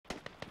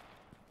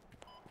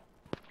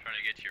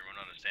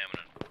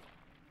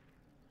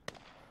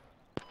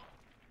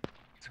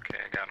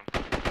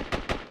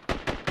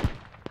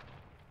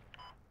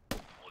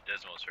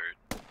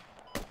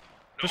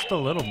Just a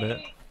little bit.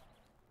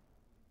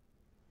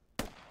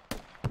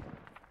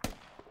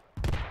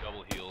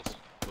 Double heals.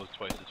 Goes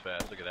twice as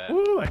fast. Look at that.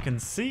 Ooh, I can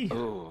see.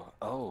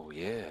 Oh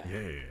yeah. Yeah.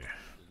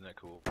 Isn't that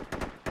cool?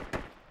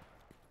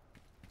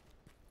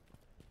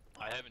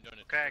 I haven't done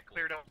it. Okay,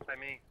 cleared up by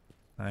me.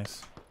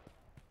 Nice.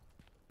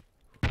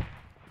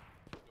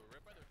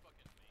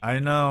 I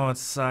know, it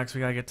sucks.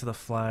 We gotta get to the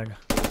flag.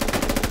 Oh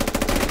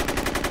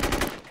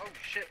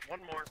shit, one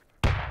more.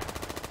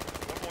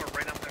 One more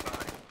right up my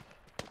body.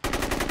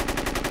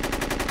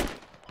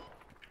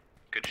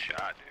 Good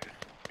shot, dude.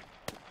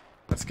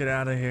 Let's get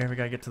out of here. We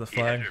gotta get to the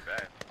flag. Yeah, you're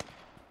bad.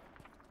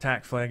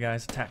 Attack flag,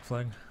 guys. Attack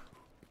flag.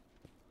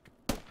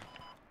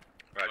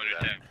 Roger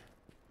that.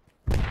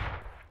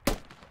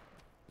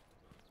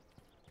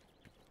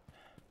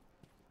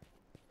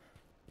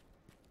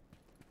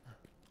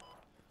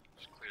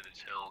 Just clear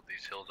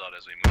these hills out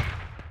as we move.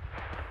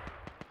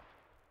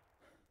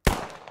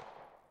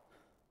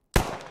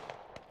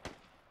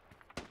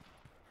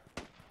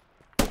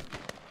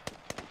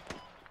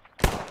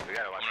 We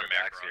gotta watch our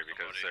backs here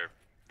because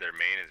their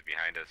main is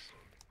behind us.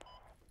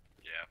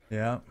 Yeah.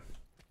 Yeah.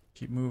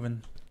 Keep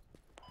moving.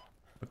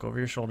 Look over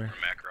your shoulder.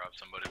 Macro up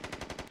somebody.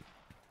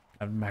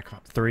 I have macro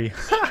 3. Head